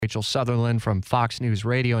Rachel Sutherland from Fox News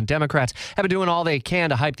Radio. And Democrats have been doing all they can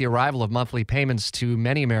to hype the arrival of monthly payments to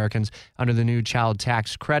many Americans under the new child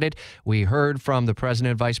tax credit. We heard from the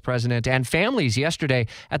president, vice president, and families yesterday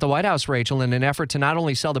at the White House, Rachel, in an effort to not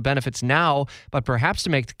only sell the benefits now, but perhaps to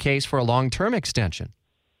make the case for a long-term extension.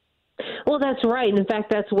 Well, that's right. In fact,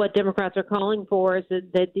 that's what Democrats are calling for, is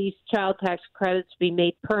that these child tax credits be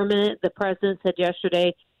made permanent. The president said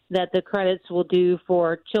yesterday that the credits will do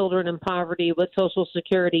for children in poverty what Social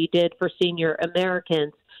Security did for senior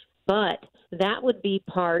Americans. But that would be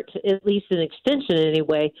part, at least an extension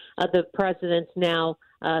anyway, of the president's now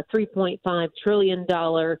 $3.5 trillion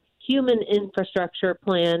human infrastructure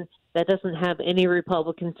plan that doesn't have any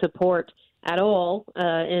Republican support at all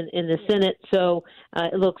in the Senate. So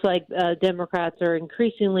it looks like Democrats are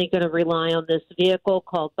increasingly going to rely on this vehicle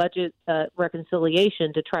called budget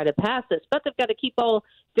reconciliation to try to pass this. But they've got to keep all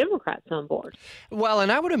Democrats on board. Well, and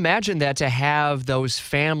I would imagine that to have those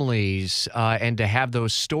families and to have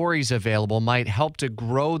those stories available might help to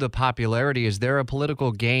grow the popularity. Is there a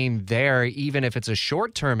political gain there, even if it's a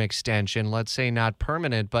short-term extension, let's say not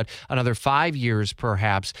permanent, but another 5 years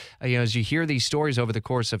perhaps? As you hear these stories over the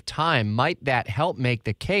course of time, might that help make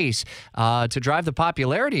the case to drive the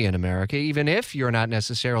popularity in America, even if you're not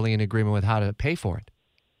necessarily in agreement with how to pay for it?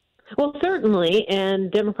 Well, certainly, and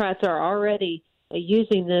Democrats are already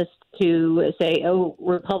using this to say, oh,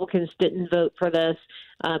 Republicans didn't vote for this,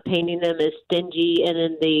 painting them as stingy. And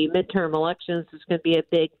in the midterm elections, it's going to be a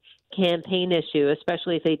big campaign issue,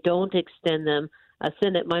 especially if they don't extend them.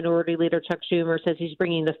 Senate Minority Leader Chuck Schumer says he's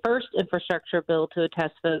bringing the first infrastructure bill to a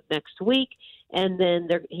test vote next week. And then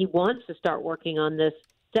he wants to start working on this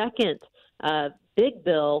second big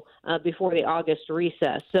bill before the August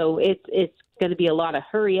recess. So it's going to be a lot of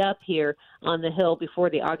hurry up here on the Hill before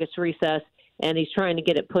the August recess. And he's trying to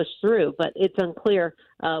get it pushed through. But it's unclear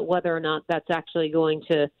whether or not that's actually going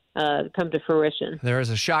to come to fruition. There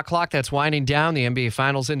is a shot clock that's winding down. The NBA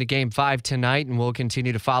Finals into Game 5 tonight, and we'll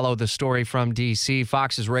continue to follow the story from D.C.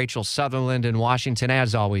 Fox's Rachel Sutherland in Washington,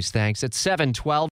 as always. Thanks. It's 7:12.